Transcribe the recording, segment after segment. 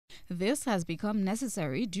This has become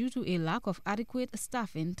necessary due to a lack of adequate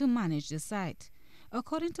staffing to manage the site.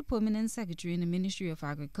 According to Permanent Secretary in the Ministry of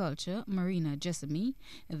Agriculture, Marina Jessamy,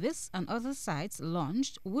 this and other sites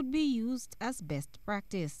launched would be used as best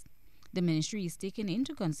practice. The ministry is taking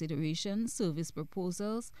into consideration service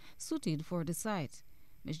proposals suited for the site.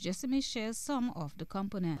 Ms. Jessamy shares some of the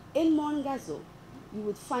components. In Gazo, you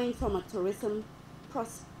would find from a tourism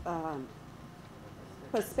pros- um,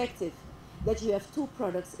 perspective that you have two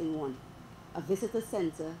products in one, a visitor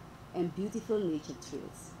center and beautiful nature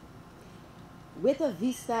trails. With a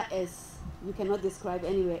vista as you cannot describe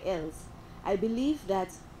anywhere else, I believe that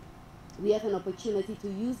we have an opportunity to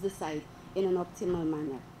use the site in an optimal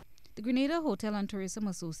manner. The Grenada Hotel and Tourism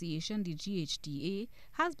Association, the GHTA,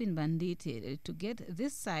 has been mandated to get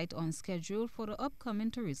this site on schedule for the upcoming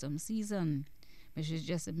tourism season. Mrs.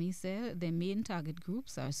 Jessamy said their main target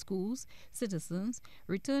groups are schools, citizens,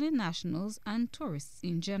 returning nationals, and tourists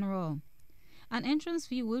in general. An entrance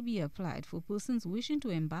fee will be applied for persons wishing to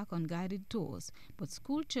embark on guided tours, but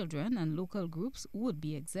school children and local groups would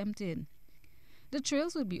be exempted. The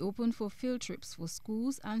trails will be open for field trips for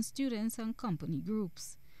schools and students and company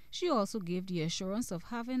groups. She also gave the assurance of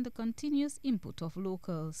having the continuous input of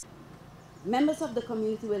locals. Members of the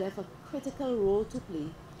community will have a critical role to play,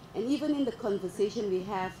 and even in the conversation we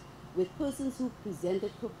have with persons who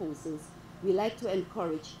presented proposals, we like to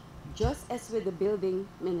encourage, just as with the building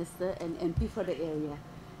minister and MP for the area,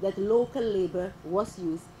 that local labor was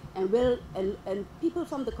used and people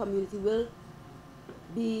from the community will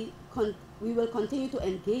we will continue to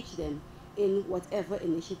engage them in whatever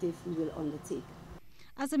initiative we will undertake.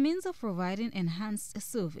 As a means of providing enhanced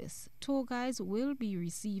service, tour guides will be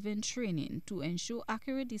receiving training to ensure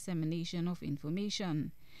accurate dissemination of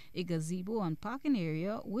information. A gazebo and parking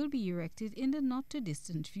area will be erected in the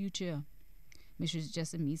not-too-distant future. Mrs.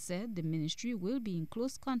 Jessamy said the ministry will be in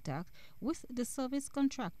close contact with the service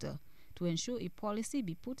contractor to ensure a policy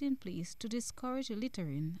be put in place to discourage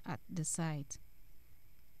littering at the site.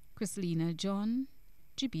 Chrislina John,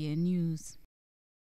 GBN News.